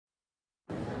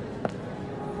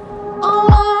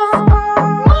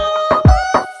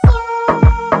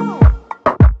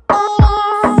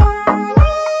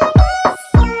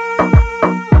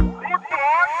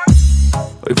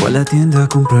tienda a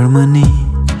comprar maní.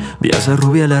 Vi a esa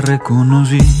rubia, la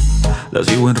reconocí. La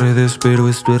sigo en redes, pero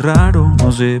esto es raro.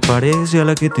 No se parece a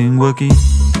la que tengo aquí.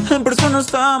 En persona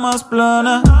está más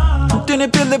plana, tiene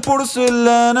piel de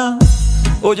porcelana.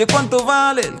 Oye, ¿cuánto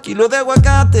vale el kilo de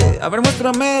aguacate? A ver,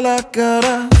 muéstrame la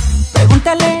cara.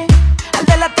 Pregúntale al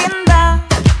de la tienda,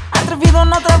 atrevido,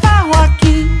 no trabajo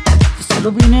aquí. Yo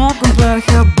solo vine a comprar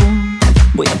jabón,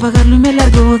 voy a pagarlo y me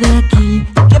largo de aquí.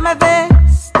 ¿Qué me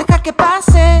ves? Deja que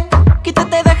pase,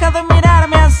 quítate y deja de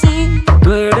mirarme así.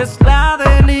 Tú eres la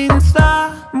del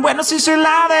Insta. Bueno, sí soy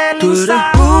la del Tú eres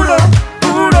Insta.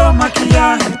 puro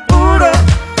maquillaje,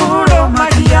 puro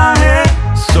maquillaje.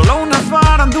 Solo una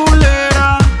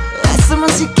farandulera. Esa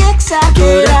música Tú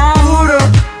eres exagera.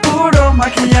 puro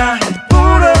maquillaje,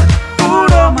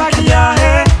 puro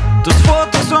maquillaje. Tus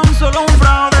fotos son solo un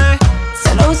fraude.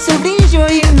 Solo uso brillo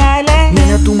y maquillaje.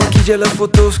 Mira, tú maquilla las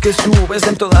fotos que subes.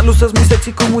 En todas luces muy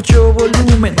sexy con mucho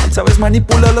volumen. Sabes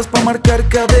manipularlas para marcar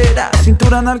cadera,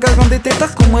 cintura, nalgas, grande y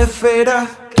tetas como esfera.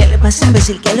 ¿Qué le pasa,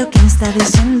 imbécil? ¿Qué es lo que me está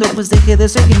diciendo? Pues deje de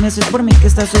seguirme, si es por mí que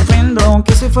está sufriendo.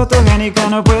 Aunque soy fotogénica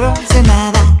no puedo hacer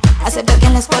nada. Acepto que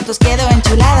en las fotos quedo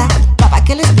enchulada. Papá,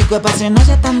 ¿qué le explico? Pase, no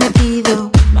sea tan metido.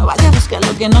 No vaya a buscar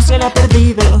lo que no se le ha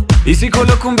perdido. Y si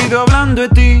coloco un video hablando de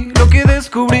ti, lo que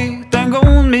descubrí, tengo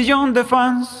 1 millón de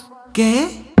fans.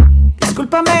 ¿Qué?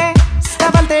 Discúlpame,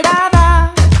 estaba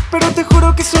alterada, pero te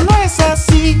juro que eso no es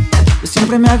así. Yo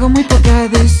siempre me hago muy poca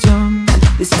edición.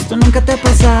 Y si esto nunca te ha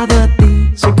pasado a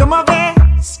ti. Soy como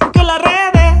ves, que las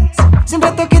redes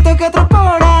siempre toque otro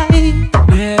por ahí.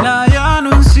 Nena, ya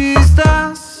no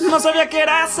insistas. No sabía que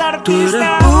eras Tú eres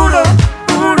artista.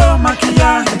 puro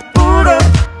maquillaje, puro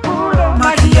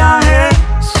maquillaje.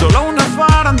 Solo una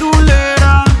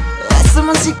farandulera. Esa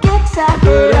música Tú eres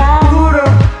exagera.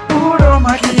 puro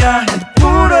maquillaje,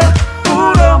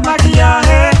 puro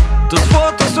maquillaje. Tus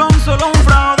fotos son solo un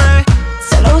fraude.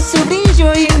 Solo uso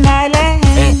brillo y maquillaje.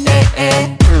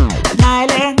 Maquillaje.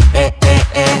 Maquillaje.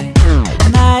 Maquillaje.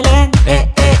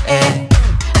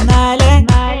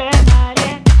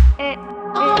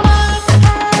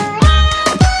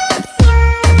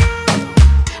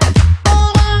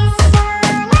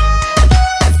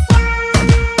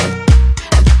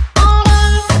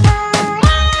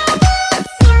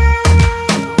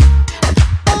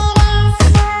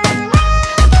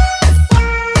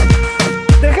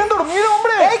 ¡Dejen dormir,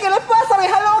 hombre! ¡Ey! ¿Qué les pasa,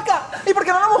 vieja loca? ¿Y por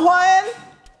qué no lo mojó a él?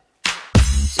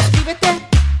 Suscríbete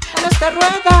a nuestra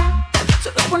rueda,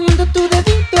 solo poniendo tu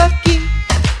dedito aquí.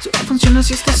 Solo funciona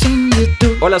si estás en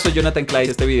YouTube. Hola, soy Jonatan. Si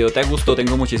este video te gustó,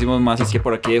 tengo muchísimos más. Así que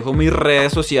por aquí dejo mis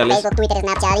redes sociales. Facebook, Twitter,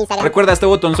 Snapchat, Instagram. Recuerda, este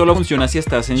botón solo funciona si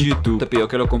estás en YouTube. Te pido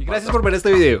que lo compres. Gracias por ver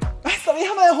este video. Esta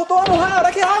vieja me dejó toda mojada.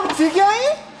 ¿Ahora qué hago? ¿Sigue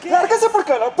ahí? Lárguese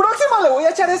porque a la próxima le voy a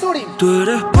echar ese orín. Tú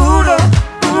eres puro